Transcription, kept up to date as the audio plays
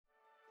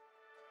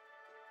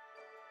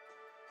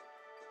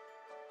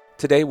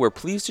Today, we're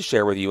pleased to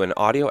share with you an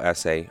audio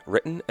essay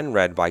written and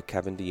read by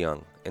Kevin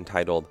DeYoung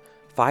entitled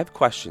 5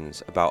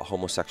 Questions About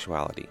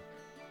Homosexuality.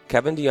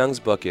 Kevin DeYoung's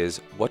book is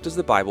What Does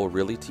the Bible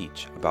Really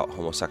Teach About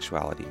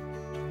Homosexuality?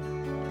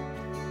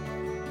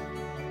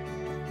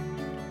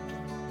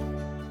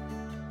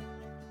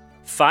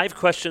 Five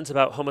Questions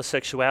About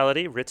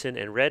Homosexuality, written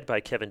and read by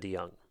Kevin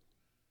DeYoung.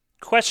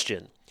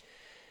 Question: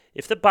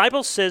 if the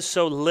Bible says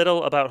so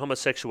little about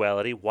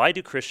homosexuality, why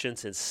do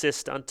Christians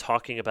insist on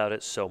talking about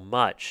it so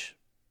much?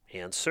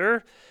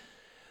 Answer: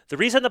 the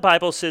reason the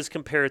Bible says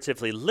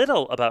comparatively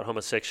little about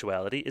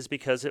homosexuality is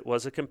because it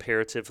was a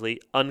comparatively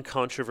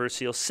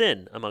uncontroversial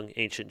sin among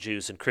ancient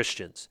Jews and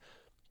Christians.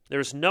 There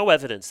is no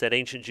evidence that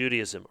ancient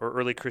Judaism or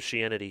early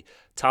Christianity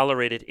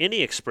tolerated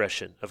any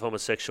expression of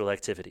homosexual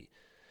activity.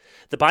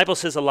 The Bible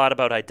says a lot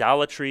about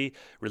idolatry,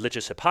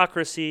 religious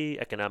hypocrisy,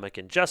 economic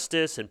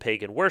injustice, and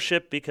pagan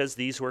worship because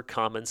these were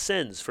common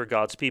sins for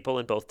God's people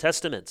in both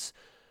Testaments.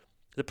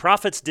 The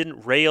prophets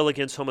didn't rail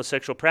against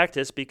homosexual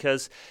practice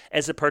because,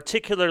 as a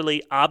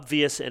particularly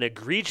obvious and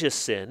egregious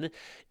sin,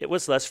 it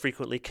was less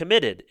frequently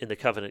committed in the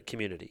covenant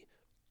community.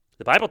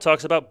 The Bible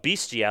talks about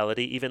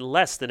bestiality even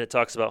less than it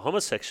talks about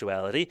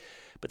homosexuality,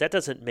 but that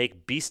doesn't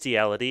make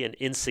bestiality an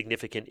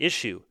insignificant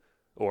issue,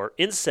 or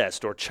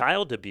incest, or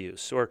child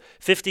abuse, or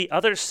 50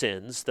 other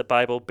sins the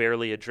Bible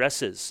barely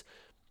addresses.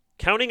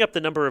 Counting up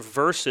the number of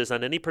verses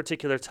on any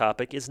particular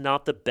topic is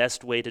not the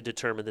best way to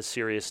determine the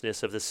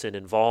seriousness of the sin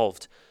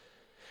involved.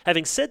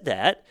 Having said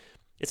that,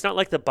 it's not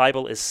like the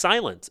Bible is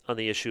silent on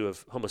the issue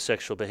of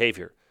homosexual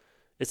behavior.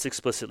 It's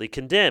explicitly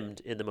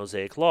condemned in the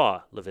Mosaic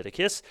Law,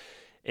 Leviticus,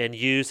 and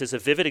used as a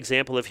vivid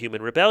example of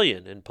human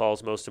rebellion in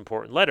Paul's most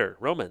important letter,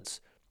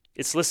 Romans.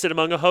 It's listed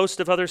among a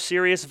host of other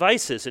serious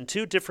vices in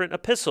 2 different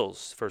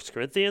epistles, 1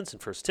 Corinthians and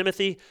 1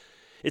 Timothy.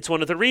 It's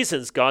one of the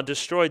reasons God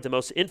destroyed the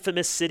most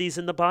infamous cities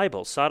in the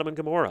Bible, Sodom and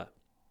Gomorrah.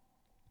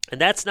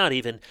 And that's not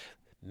even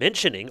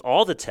mentioning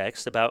all the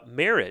text about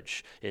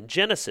marriage in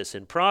Genesis,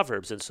 in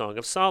Proverbs, in Song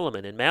of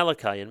Solomon, in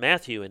Malachi, in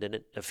Matthew, and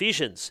in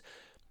Ephesians.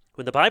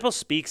 When the Bible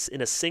speaks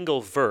in a single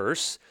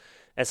verse,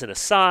 as an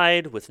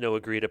aside with no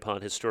agreed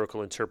upon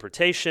historical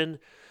interpretation,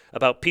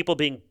 about people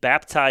being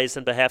baptized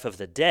on behalf of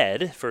the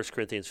dead, 1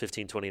 Corinthians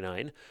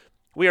 15:29,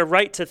 we are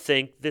right to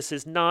think this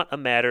is not a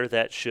matter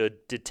that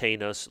should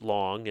detain us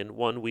long and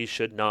one we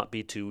should not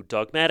be too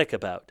dogmatic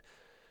about.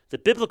 The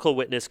biblical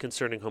witness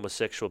concerning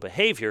homosexual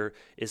behavior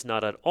is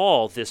not at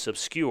all this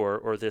obscure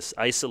or this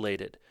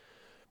isolated.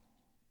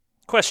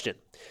 Question: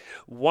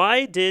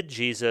 why did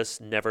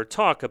Jesus never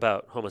talk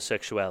about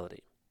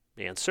homosexuality?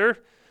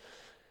 Answer: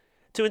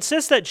 to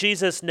insist that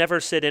Jesus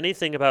never said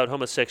anything about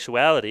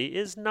homosexuality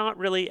is not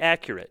really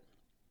accurate.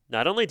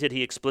 Not only did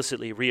he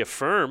explicitly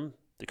reaffirm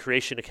the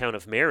creation account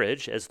of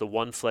marriage as the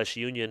one flesh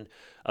union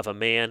of a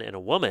man and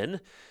a woman,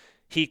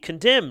 he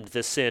condemned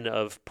the sin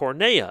of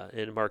porneia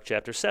in Mark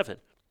chapter 7.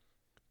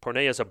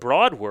 Porneia is a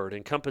broad word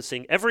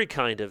encompassing every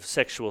kind of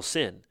sexual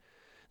sin.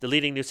 The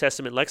leading New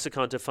Testament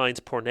lexicon defines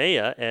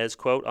porneia as,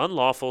 quote,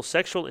 unlawful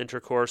sexual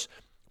intercourse,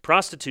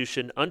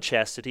 prostitution,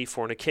 unchastity,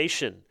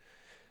 fornication.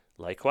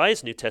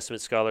 Likewise, New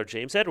Testament scholar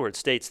James Edwards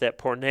states that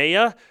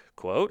porneia,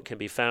 quote, can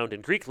be found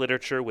in Greek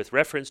literature with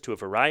reference to a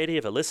variety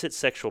of illicit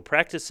sexual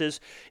practices,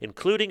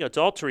 including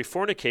adultery,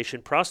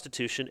 fornication,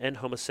 prostitution, and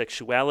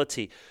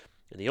homosexuality.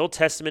 In the Old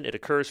Testament, it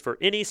occurs for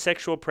any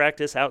sexual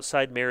practice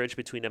outside marriage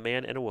between a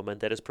man and a woman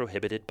that is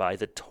prohibited by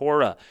the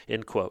Torah,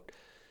 end quote.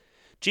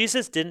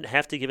 Jesus didn't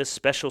have to give a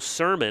special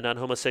sermon on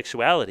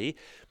homosexuality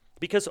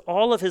because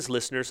all of his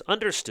listeners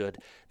understood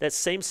that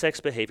same-sex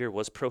behavior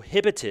was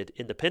prohibited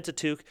in the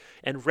Pentateuch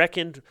and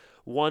reckoned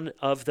one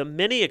of the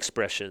many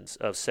expressions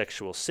of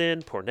sexual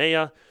sin,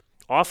 porneia,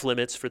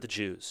 off-limits for the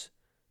Jews.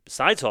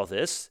 Besides all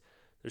this,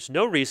 there's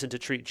no reason to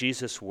treat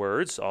Jesus'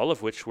 words, all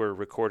of which were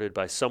recorded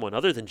by someone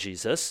other than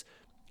Jesus,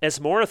 as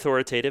more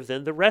authoritative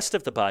than the rest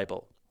of the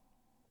Bible.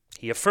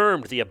 He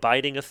affirmed the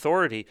abiding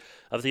authority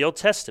of the Old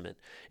Testament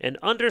and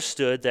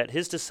understood that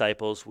his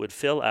disciples would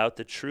fill out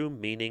the true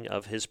meaning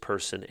of his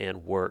person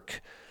and work.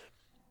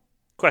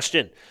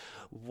 Question: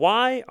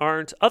 why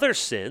aren't other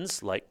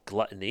sins, like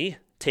gluttony,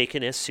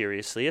 taken as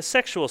seriously as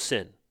sexual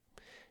sin?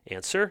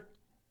 Answer: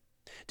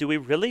 do we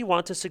really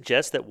want to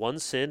suggest that one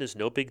sin is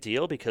no big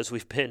deal because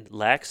we've been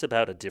lax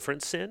about a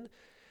different sin?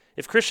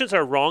 If Christians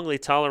are wrongly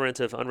tolerant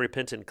of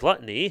unrepentant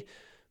gluttony,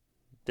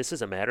 this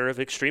is a matter of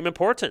extreme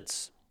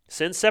importance.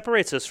 Sin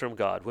separates us from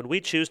God. When we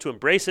choose to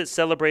embrace it,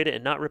 celebrate it,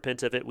 and not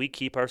repent of it, we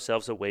keep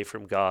ourselves away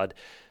from God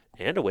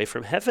and away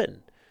from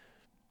heaven.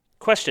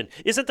 Question: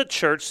 isn't the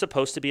church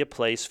supposed to be a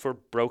place for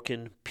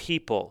broken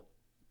people?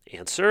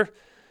 Answer: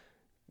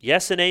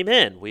 yes and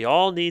amen. We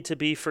all need to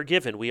be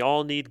forgiven. We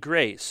all need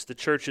grace. The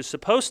church is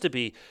supposed to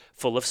be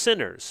full of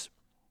sinners.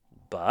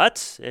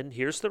 But, and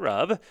here's the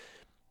rub,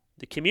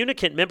 the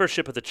communicant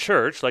membership of the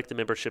church, like the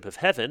membership of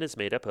heaven, is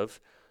made up of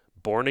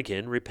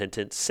born-again,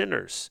 repentant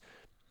sinners.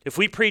 If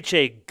we preach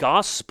a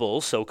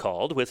gospel,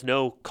 so-called, with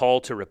no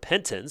call to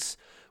repentance,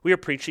 we are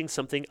preaching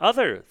something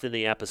other than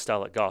the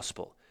apostolic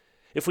gospel.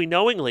 If we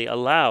knowingly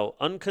allow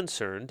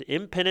unconcerned,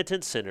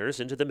 impenitent sinners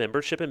into the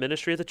membership and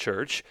ministry of the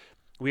church,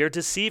 we are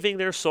deceiving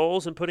their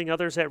souls and putting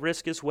others at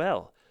risk as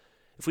well.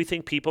 If we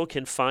think people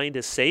can find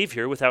a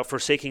Savior without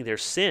forsaking their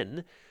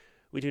sin,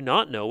 we do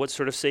not know what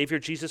sort of Savior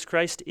Jesus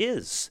Christ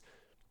is.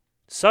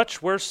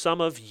 Such were some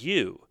of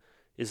you,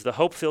 is the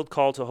hope-filled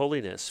call to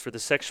holiness for the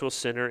sexual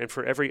sinner and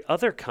for every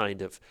other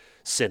kind of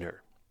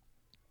sinner.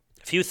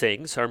 Few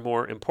things are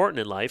more important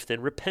in life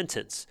than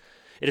repentance.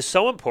 It is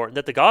so important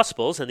that the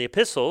Gospels and the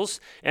Epistles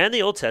and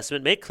the Old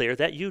Testament make clear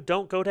that you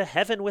don't go to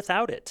heaven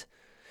without it.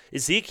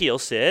 Ezekiel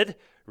said,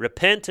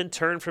 "Repent and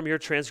turn from your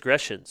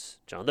transgressions."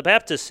 John the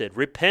Baptist said,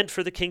 "Repent,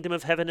 for the kingdom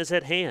of heaven is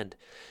at hand."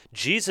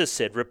 Jesus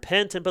said,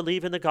 "Repent and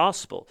believe in the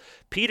gospel."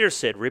 Peter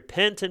said,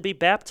 "Repent and be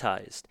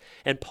baptized."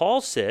 And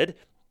Paul said,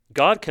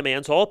 "God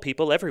commands all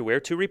people everywhere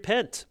to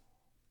repent."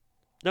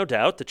 No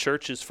doubt, the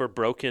church is for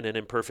broken and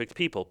imperfect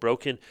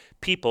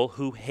people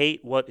who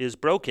hate what is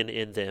broken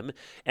in them,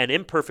 and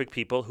imperfect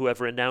people who have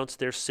renounced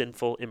their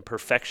sinful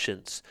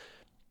imperfections.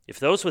 If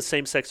those with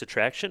same-sex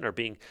attraction are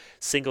being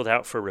singled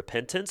out for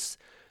repentance,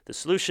 the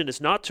solution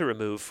is not to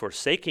remove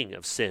forsaking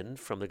of sin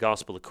from the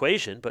gospel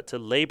equation, but to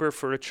labor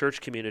for a church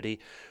community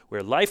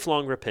where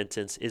lifelong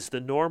repentance is the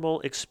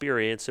normal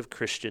experience of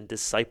Christian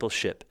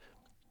discipleship.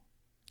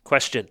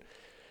 Question: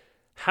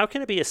 how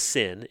can it be a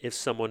sin if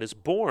someone is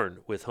born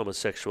with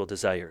homosexual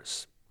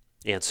desires?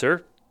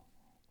 Answer: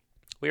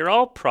 we are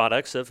all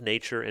products of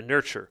nature and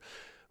nurture.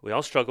 We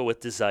all struggle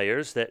with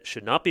desires that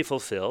should not be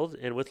fulfilled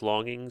and with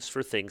longings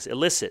for things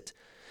illicit.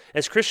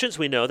 As Christians,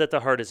 we know that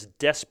the heart is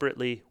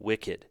desperately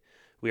wicked.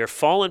 We are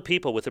fallen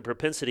people with a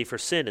propensity for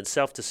sin and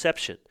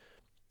self-deception.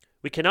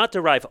 We cannot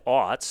derive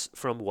oughts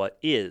from what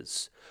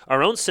is.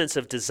 Our own sense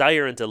of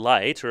desire and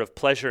delight, or of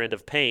pleasure and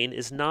of pain,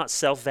 is not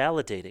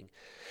self-validating.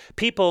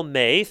 People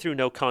may, through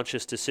no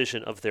conscious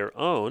decision of their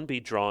own, be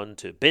drawn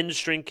to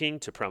binge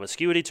drinking, to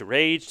promiscuity, to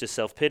rage, to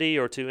self-pity,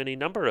 or to any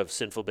number of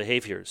sinful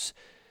behaviors.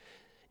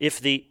 If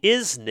the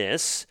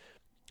isness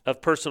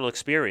of personal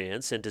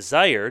experience and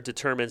desire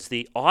determines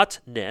the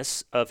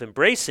oughtness of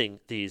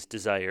embracing these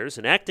desires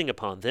and acting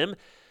upon them,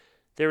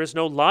 there is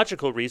no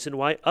logical reason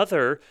why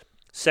other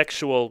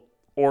sexual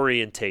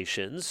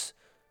orientations,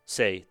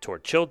 say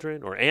toward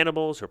children or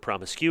animals or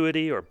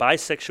promiscuity or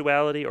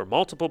bisexuality or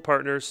multiple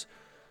partners,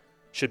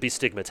 should be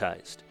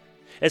stigmatized.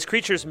 As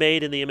creatures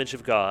made in the image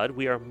of God,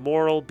 we are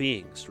moral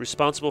beings,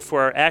 responsible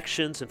for our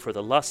actions and for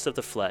the lusts of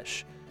the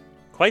flesh.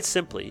 Quite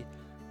simply,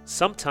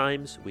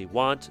 sometimes we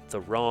want the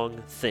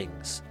wrong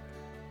things.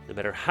 No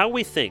matter how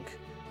we think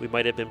we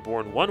might have been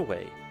born one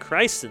way,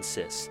 Christ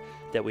insists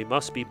that we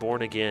must be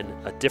born again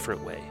a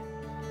different way.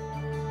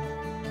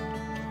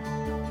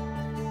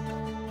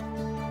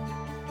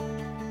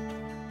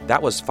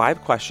 That was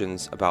 5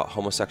 questions about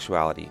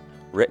homosexuality,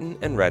 written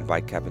and read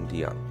by Kevin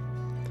DeYoung.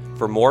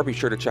 For more, be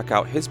sure to check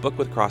out his book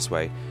with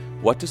Crossway,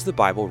 What Does the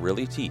Bible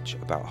Really Teach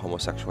About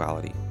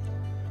Homosexuality?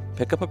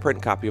 Pick up a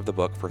print copy of the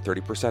book for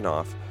 30%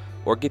 off,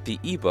 or get the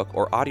ebook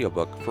or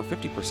audiobook for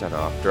 50%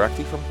 off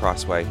directly from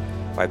Crossway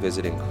by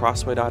visiting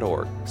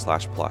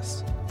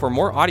crossway.org/plus. For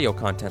more audio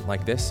content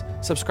like this,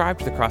 subscribe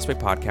to the Crossway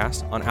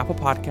Podcast on Apple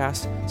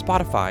Podcasts,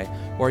 Spotify,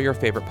 or your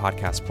favorite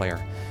podcast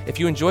player. If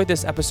you enjoyed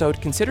this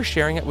episode, consider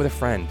sharing it with a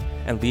friend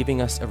and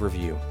leaving us a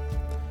review.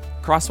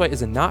 Crossway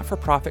is a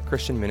not-for-profit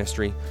Christian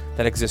ministry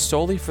that exists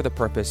solely for the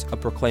purpose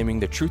of proclaiming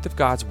the truth of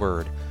God's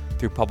Word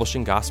through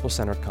publishing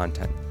gospel-centered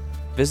content.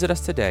 Visit us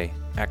today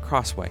at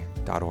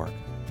crossway.org.